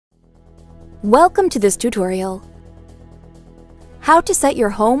Welcome to this tutorial. How to set your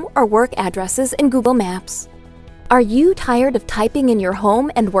home or work addresses in Google Maps. Are you tired of typing in your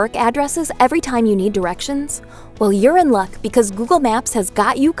home and work addresses every time you need directions? Well, you're in luck because Google Maps has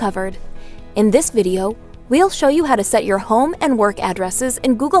got you covered. In this video, we'll show you how to set your home and work addresses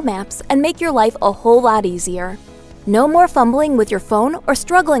in Google Maps and make your life a whole lot easier. No more fumbling with your phone or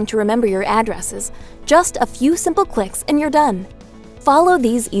struggling to remember your addresses. Just a few simple clicks and you're done. Follow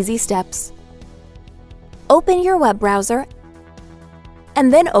these easy steps. Open your web browser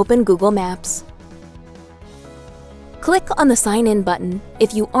and then open Google Maps. Click on the Sign In button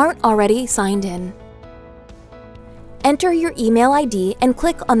if you aren't already signed in. Enter your email ID and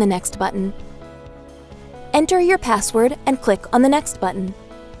click on the Next button. Enter your password and click on the Next button.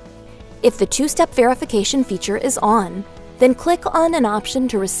 If the two-step verification feature is on, then click on an option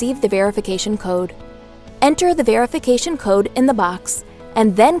to receive the verification code. Enter the verification code in the box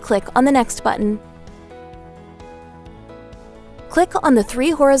and then click on the Next button. Click on the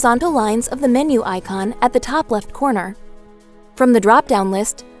three horizontal lines of the menu icon at the top left corner. From the drop-down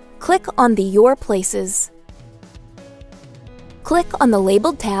list, click on the Your Places. Click on the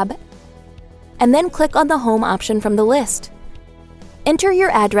Labeled tab, and then click on the Home option from the list. Enter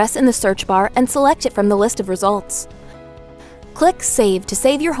your address in the search bar and select it from the list of results. Click Save to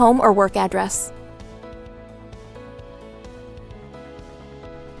save your home or work address.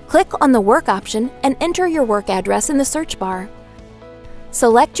 Click on the Work option and enter your work address in the search bar.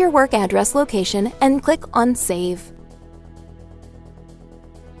 Select your work address location and click on Save.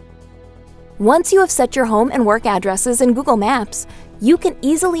 Once you have set your home and work addresses in Google Maps, you can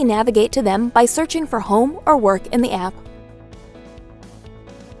easily navigate to them by searching for home or work in the app.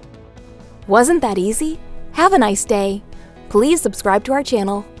 Wasn't that easy? Have a nice day. Please subscribe to our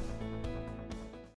channel.